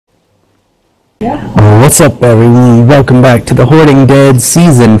What's up, everyone? Welcome back to the Hoarding Dead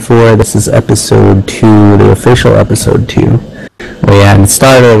Season 4. This is episode 2, the official episode 2. We had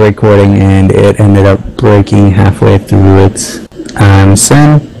started recording and it ended up breaking halfway through its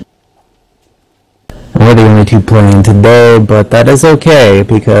sim. We're the only two playing today, but that is okay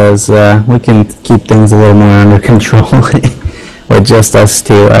because we can keep things a little more under control with just us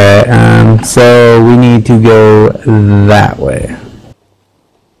two. Alright, so we need to go that way.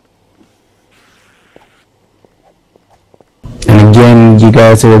 And again, you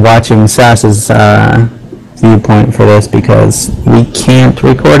guys are watching Sass's viewpoint for this because we can't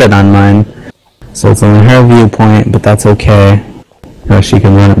record it on mine. So it's only her viewpoint, but that's okay. She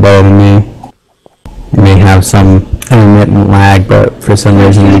can run it better than me. You may have some intermittent lag, but for some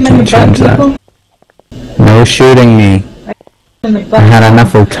reason we can't change that. No shooting me. I had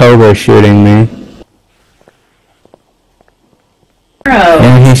enough of Tober shooting me.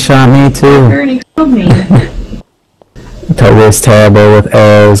 And he shot me too. Tober's terrible with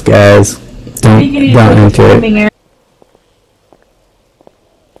arrows, guys. Don't enter it.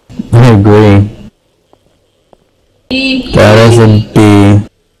 I agree. That is a B.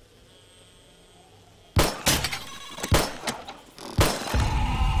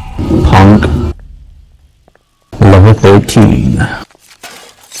 Punk. Level 13.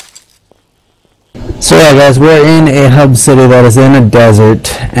 So yeah, guys, we're in a hub city that is in a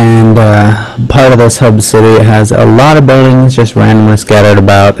desert, and part of this hub city has a lot of buildings just randomly scattered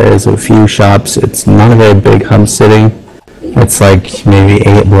about. There's a few shops. It's not a very big hub city. It's like maybe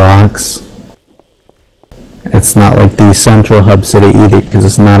 8 blocks. It's not like the central hub city either because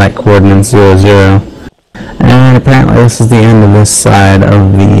it's not at coordinate 00. And apparently this is the end of this side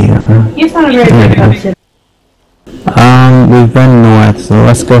of the... It's not a very big hub city. We've been north, so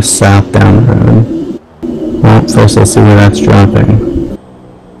let's go south down the road. Well, first let's see where that's dropping.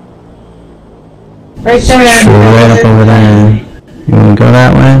 Right there. Straight up over there. You wanna go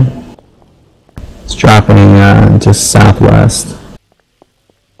that way? It's dropping just southwest.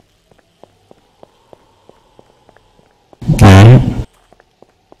 Alright.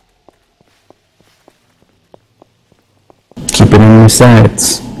 Keep it in your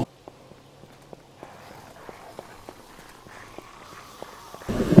sights.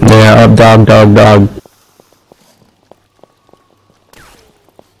 Yeah, up dog, dog, dog.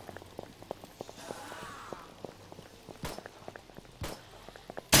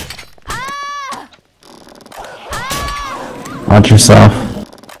 Watch yourself.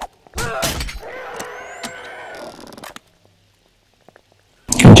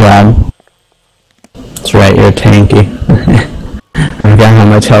 Good job. That's right, you're tanky. I forgot how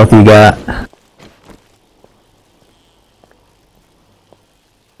much health you got.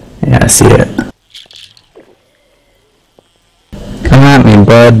 Yeah, I see it. Come at me,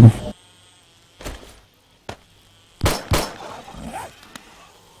 bud.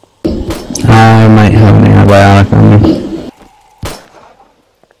 I might have an antibiotic on me.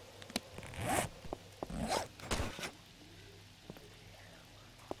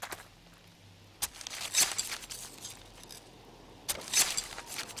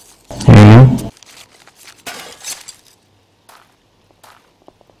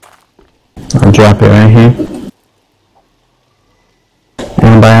 I'll drop it right here.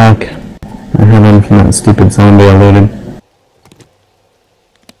 Antibiotic. I have one from that stupid zombie I looted.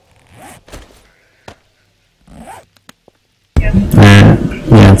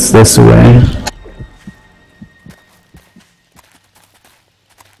 Yeah, it's this way.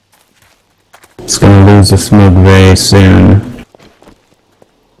 It's gonna lose the smoke very soon.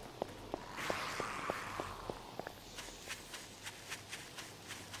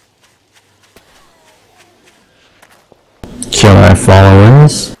 Kill our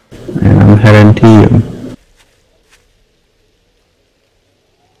followers, and I'm heading to you.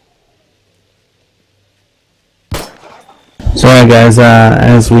 So alright guys,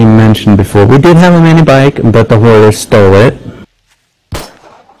 as we mentioned before, we did have a mini bike, but the hoarders stole it.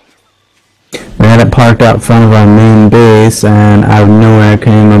 We had it parked out front of our main base, and out of nowhere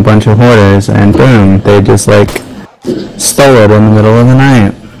came a bunch of hoarders, and boom, they just like stole it in the middle of the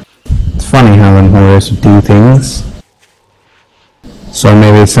night. It's funny how them hoarders do things. So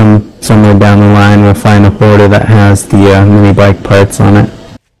maybe somewhere down the line we'll find a hoarder that has the mini bike parts on it.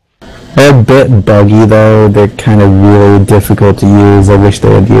 They're a bit buggy though, they're kind of really difficult to use. I wish they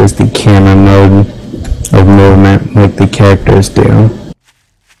would use the camera mode of movement like the characters do.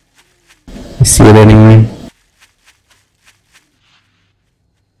 You see it anyway?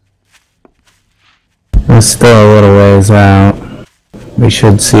 It's still a little ways out. We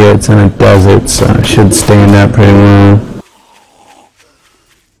should see it, it's in a desert, so it should stand up pretty well.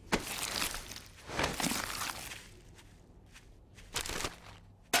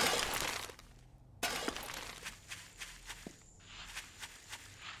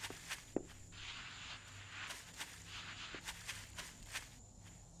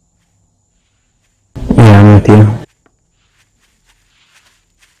 with you.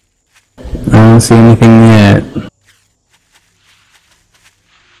 I don't see anything yet.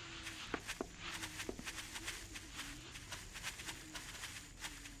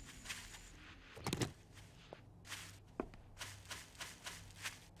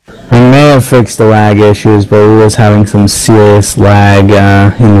 We may have fixed the lag issues, but we was having some serious lag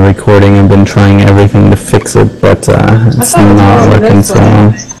in the recording. I've been trying everything to fix it, but it's not working so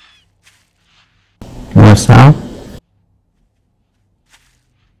well. More south?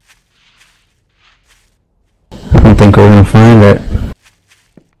 I don't think we're gonna find it.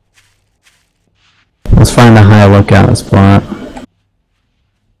 Let's find a high lookout spot.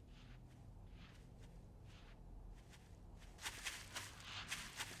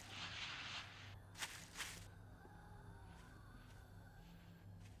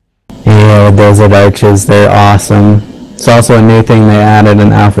 Yeah, the desert arches, they're awesome. It's also a new thing they added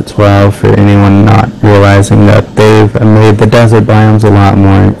in Alpha 12 for anyone not realizing that they've made the desert biomes a lot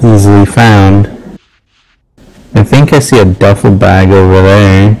more easily found. I think I see a duffel bag over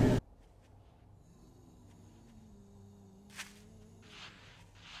there.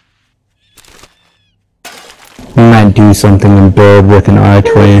 We might do something and build with an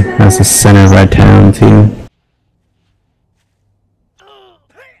archway as the center of our town too.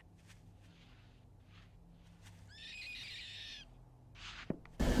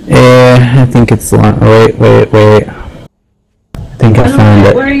 I think it's long. Wait. I think I found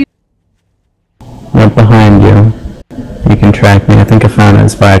it. Where are you? Right behind you. You can track me. I think I found it.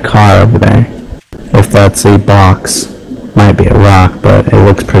 It's by a car over there. If that's a box. Might be a rock, but it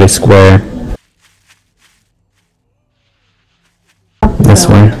looks pretty square. This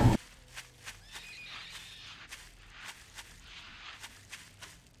way.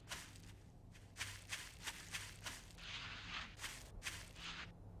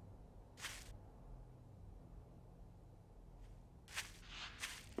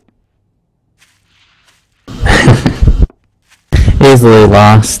 Easily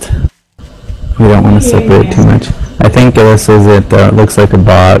lost. We don't want to separate too much. I think this is it though. It looks like a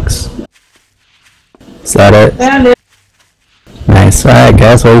box. Is that it? Found it. Nice. Alright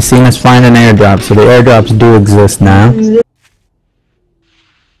guys, well you've seen us find an airdrop, so the airdrops do exist now.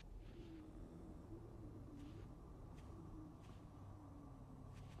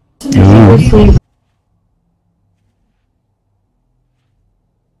 Ooh.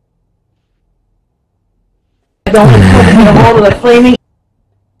 Don't get a hold of the flaming.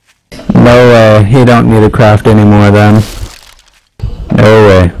 No way. You don't need to craft anymore then. No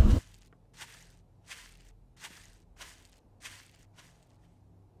way.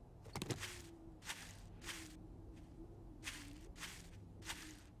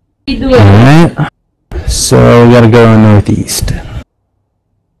 Alright. So we gotta go northeast.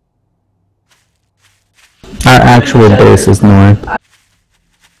 Our actual base is north.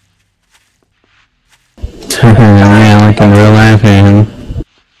 Yeah, like in real life, and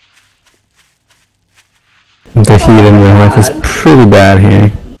the heat in real life is pretty bad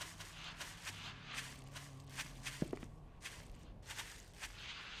here.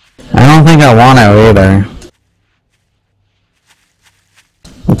 I don't think I want it either.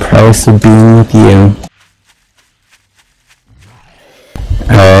 The price of being with you.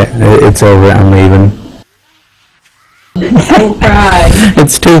 Alright, it's over, I'm leaving. Oh, cry.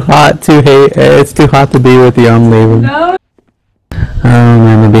 It's too hot to hate. It's too hot to be with you. I'm leaving. No. Oh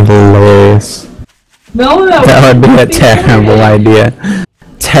man, that'd be hilarious. No, That would be a terrible idea.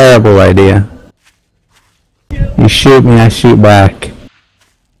 Terrible idea. You shoot me, I shoot back.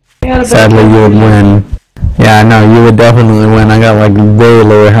 Sadly, you would win. Yeah, I know, you would definitely win. I got like very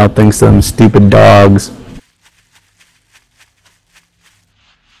lower health thanks to them stupid dogs.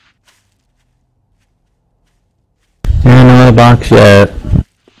 The box yet.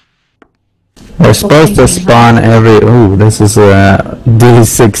 They're supposed to spawn every. Ooh, this is a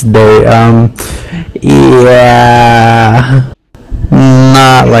D6 day. Yeah,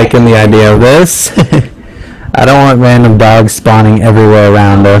 not liking the idea of this. I don't want random dogs spawning everywhere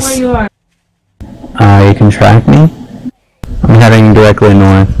around us. Where you are. You can track me. I'm heading directly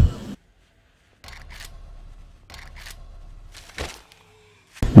north.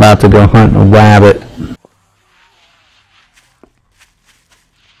 About to go hunt a rabbit.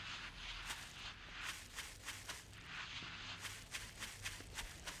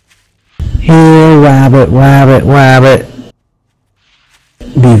 Here, rabbit.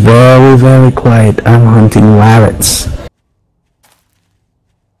 Be very, very quiet. I'm hunting rabbits.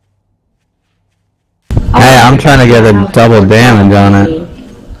 Hey, I'm trying to get a double damage on it.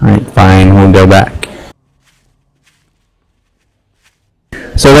 Alright, fine, we'll go back.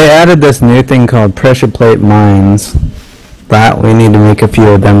 So they added this new thing called pressure plate mines. That we need to make a few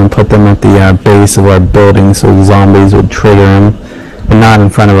of them and put them at the base of our building so the zombies would trigger them. And not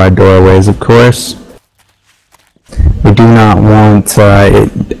in front of our doorways, of course. We do not want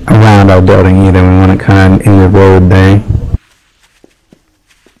it around our building either. We want it kind of in the road there.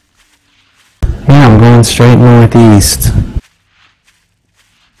 Yeah, I'm going straight northeast.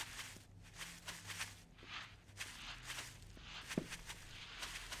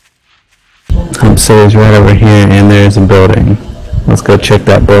 Upstairs right over here, and there's a building. Let's go check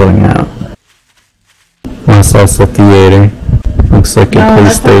that building out. Unless that's the theater. Looks like a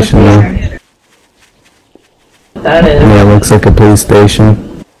police station though. That is. Yeah, it looks like a police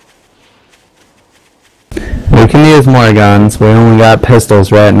station. We can use more guns. We only got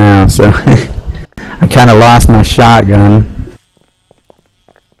pistols right now, so I kind of lost my shotgun.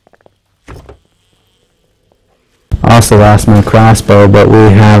 Also lost my crossbow, but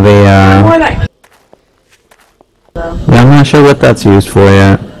we have a yeah, I'm not sure what that's used for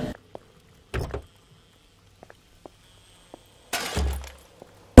yet.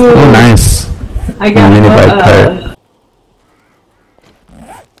 Oh, nice. I got minibike part.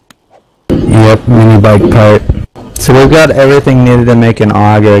 Yep, mini bike part. So we've got everything needed to make an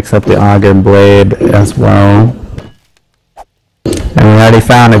auger except the auger blade as well. And we already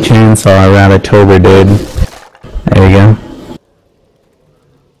found a chainsaw around October, dude. There you go.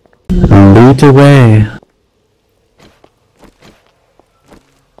 Loot away.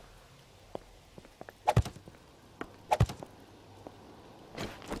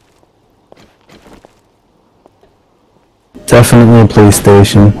 Definitely a police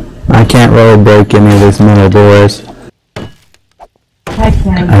station. I can't really break any of these metal doors. I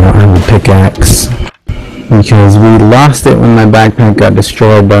don't have a pickaxe. Because we lost it when my backpack got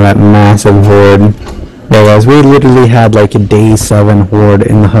destroyed by that massive horde. Realize we literally had like a day 7 horde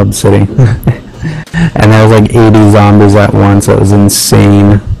in the hub city. And there was like 80 zombies at once. It was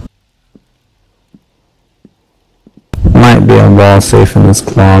insane. Might be a wall safe in this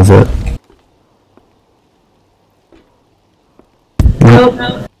closet.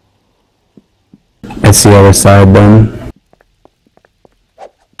 Nope. It's the other side then.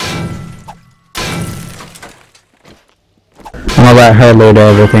 I'll let her load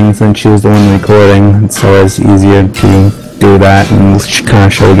everything since she was the one recording. It's always easier to do that and kind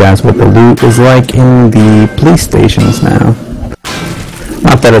of show you guys what the loot is like in the police stations now.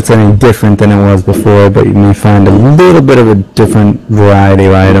 Not that it's any different than it was before, but you may find a little bit of a different variety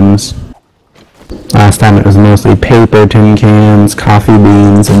of items. Last time it was mostly paper, tin cans, coffee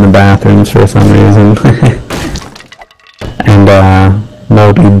beans in the bathrooms for some reason. And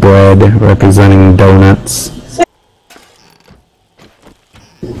moldy bread representing donuts.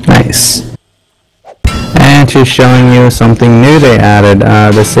 Nice. And she's showing you something new they added.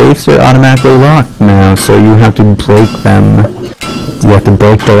 The safes are automatically locked now, so you have to break them. You have to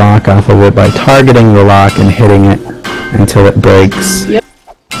break the lock off of it by targeting the lock and hitting it until it breaks. Yep.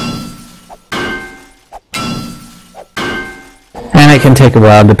 And it can take a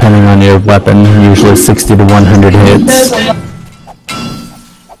while depending on your weapon, usually 60 to 100 hits.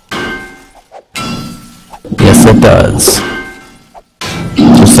 Yes, it does.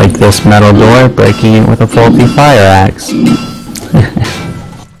 Just like this metal door, breaking it with a faulty fire axe.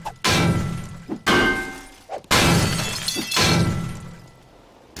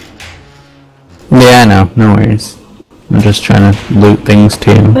 Yeah, I know, no worries. I'm just trying to loot things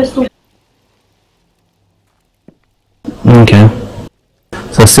too. Okay.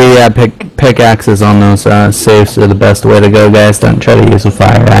 So see, yeah, pickaxes on those safes are the best way to go, guys. Don't try to use a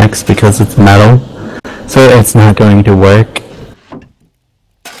fire axe because it's metal. So it's not going to work.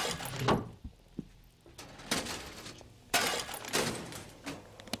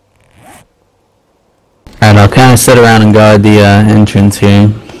 Alright, I'll kind of sit around and guard the entrance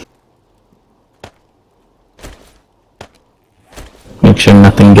here. Make sure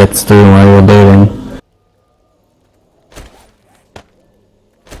nothing gets through while you're looting.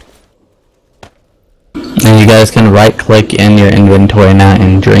 And you guys can right click in your inventory now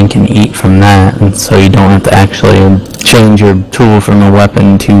and drink and eat from that, and so you don't have to actually change your tool from a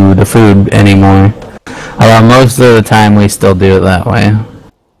weapon to the food anymore. Although most of the time we still do it that way,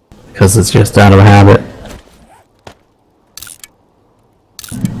 because it's just out of habit.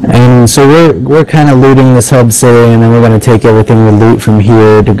 And so we're kind of looting this hub city, and then we're going to take everything we loot from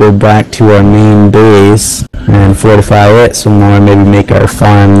here to go back to our main base and fortify it some more, maybe make our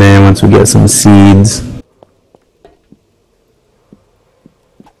farm there once we get some seeds.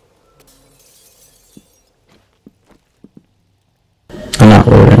 I'm not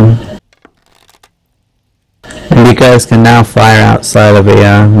looting. You guys can now fire outside of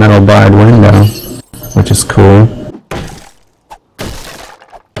a metal barred window, which is cool.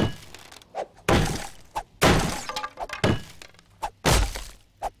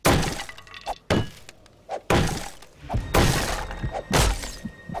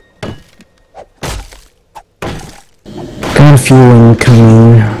 Got a few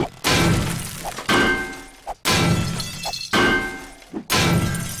incoming.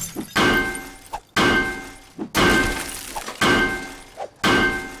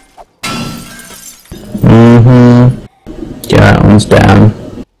 Yeah, that one's down.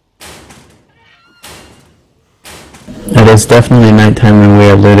 It is definitely nighttime when we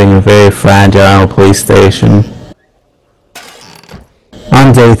are looting a very fragile police station.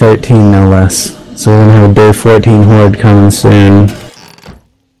 On day 13, no less. So we're gonna have a day 14 horde coming soon.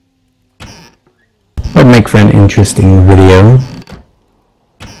 Would make for an interesting video.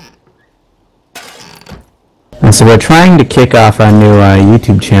 And so we're trying to kick off our new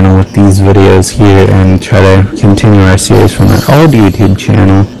YouTube channel with these videos here and try to continue our series from our old YouTube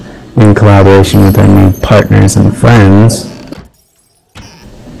channel in collaboration with our new partners and friends.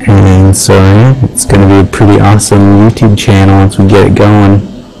 And so yeah, it's going to be a pretty awesome YouTube channel once we get it going.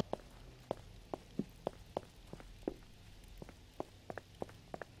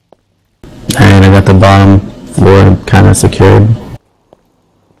 And I got the bottom floor kind of secured.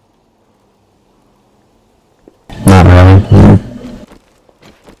 Not really.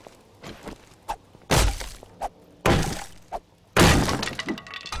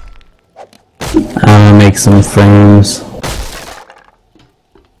 I'll make some frames.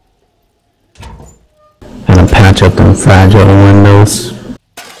 And patch up them fragile windows.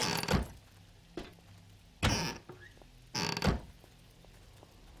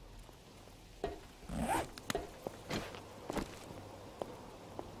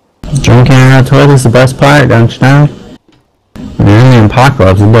 Drinking out of the toilet is the best part, don't you know? When you're in the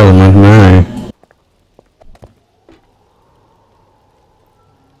apocalypse, it doesn't look nice.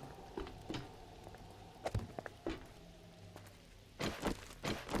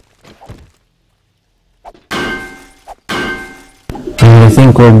 And I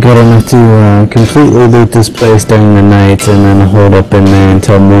think we're good enough to completely loot this place during the night and then hold up in there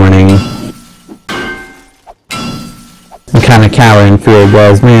until morning. And kind of cower in fear,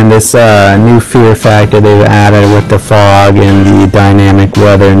 guys. Man, this new fear factor they've added with the fog and the dynamic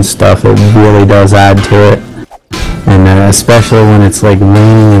weather and stuff, it really does add to it. And especially when it's like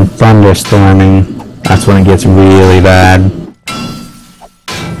raining and thunderstorming, that's when it gets really bad.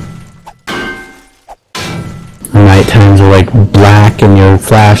 Night times are like black and your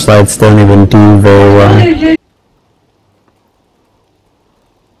flashlights don't even do very well.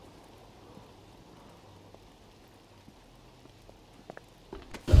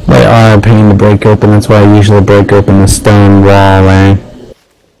 They are a pain to break open, that's why I usually break open the stone wall, and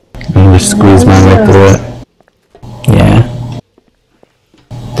just squeeze my way through it. Yeah.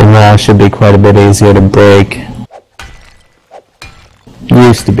 The wall should be quite a bit easier to break.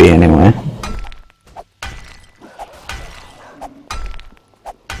 Used to be anyway.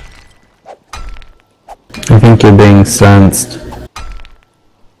 I think you're being sensed.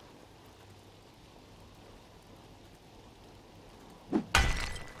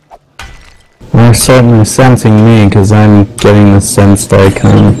 They're certainly sensing me because I'm getting the sensed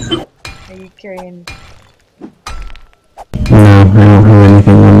icon. Are you carrying? No, I don't have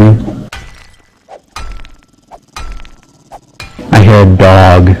anything on me. I hear a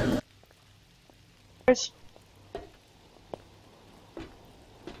dog.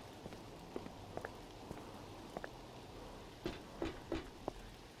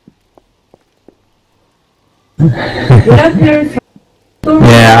 Get up here.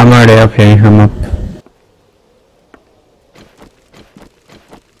 Yeah, I'm already up here. I'm up.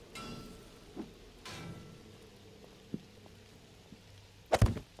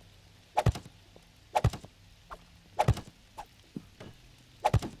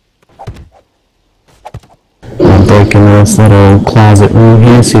 I'm breaking this little closet room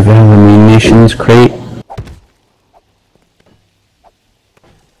here, see if I have a munitions crate.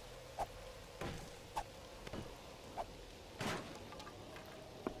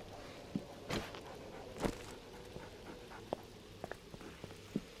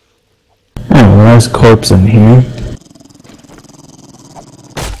 There's a corpse in here.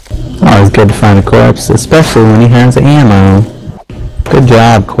 Always good to find a corpse, especially when he has ammo. Good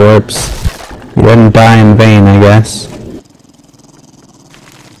job, corpse. You didn't die in vain, I guess.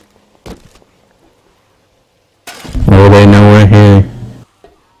 Oh, they know we're here.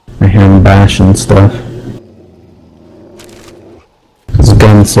 I hear them bashing stuff. There's a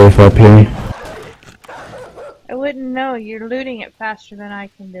gun safe up here. I No, you're looting it faster than I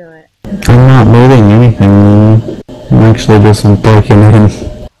can do it. I'm not looting anything. I'm actually just breaking in.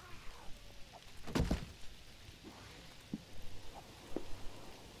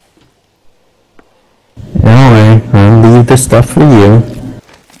 Anyway, I'll leave the stuff for you.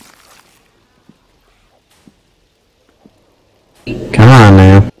 Come on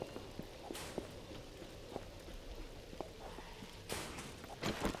now.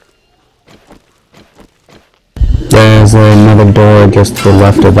 There's another door just to the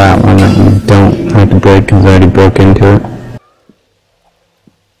left of that one that you don't have to break because I already broke into it.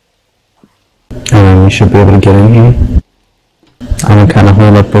 You should be able to get in here. I'm gonna kind of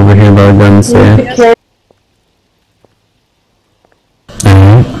hold up over here by the guns there.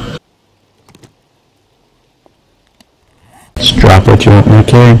 Alright. Just drop what you want me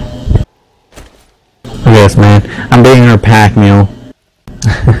to carry. Look at this, man. I'm being her pack mule.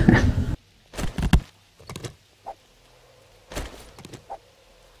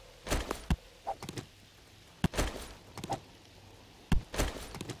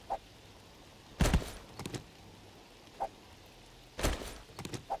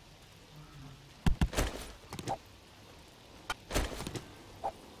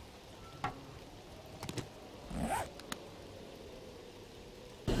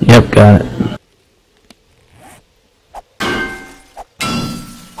 Yep, got it.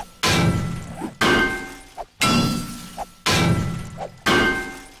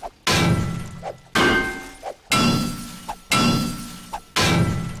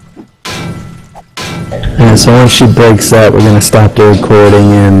 And so once she breaks that, we're going to stop the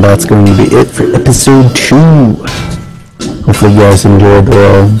recording, and that's going to be it for episode 2. Hopefully you guys enjoyed the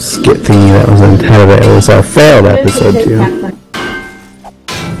little skit thingy that was ahead of it. It was our failed episode 2.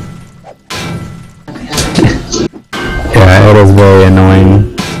 Yeah, it is very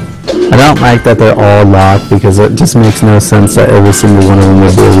annoying. I don't like that they're all locked because it just makes no sense that every single one of them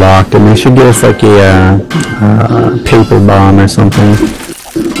would be locked. And they should give us like a paper bomb or something.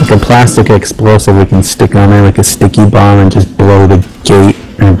 Like a plastic explosive we can stick on there, like a sticky bomb, and just blow the gate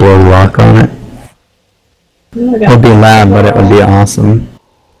and blow the lock on it. It would be loud, but it would be awesome.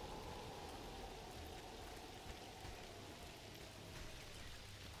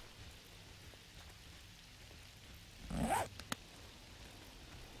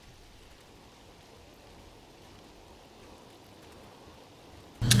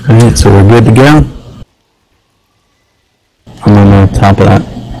 Alright, so we're good to go. I'm on the top of that.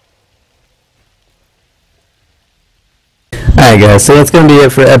 Alright guys, so that's going to be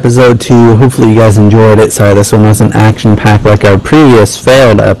it for episode 2. Hopefully you guys enjoyed it. Sorry, this one wasn't action-packed like our previous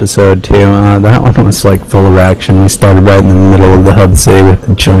failed episode 2. That one was like full of action. We started right in the middle of the hub city with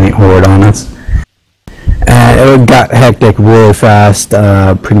a giant horde on us. It got hectic really fast.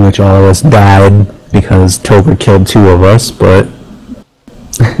 Pretty much all of us died because Toker killed 2 of us, but...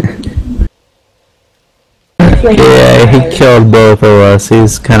 yeah, he killed both of us.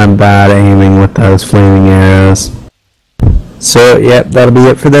 He's kind of bad aiming with those flaming arrows. So, yep, that'll be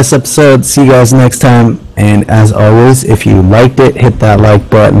it for this episode. See you guys next time. And as always, if you liked it, hit that like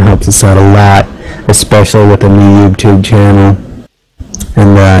button. Helps us out a lot, especially with the new YouTube channel.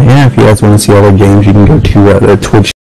 And, yeah, if you guys want to see other games, you can go to the Twitch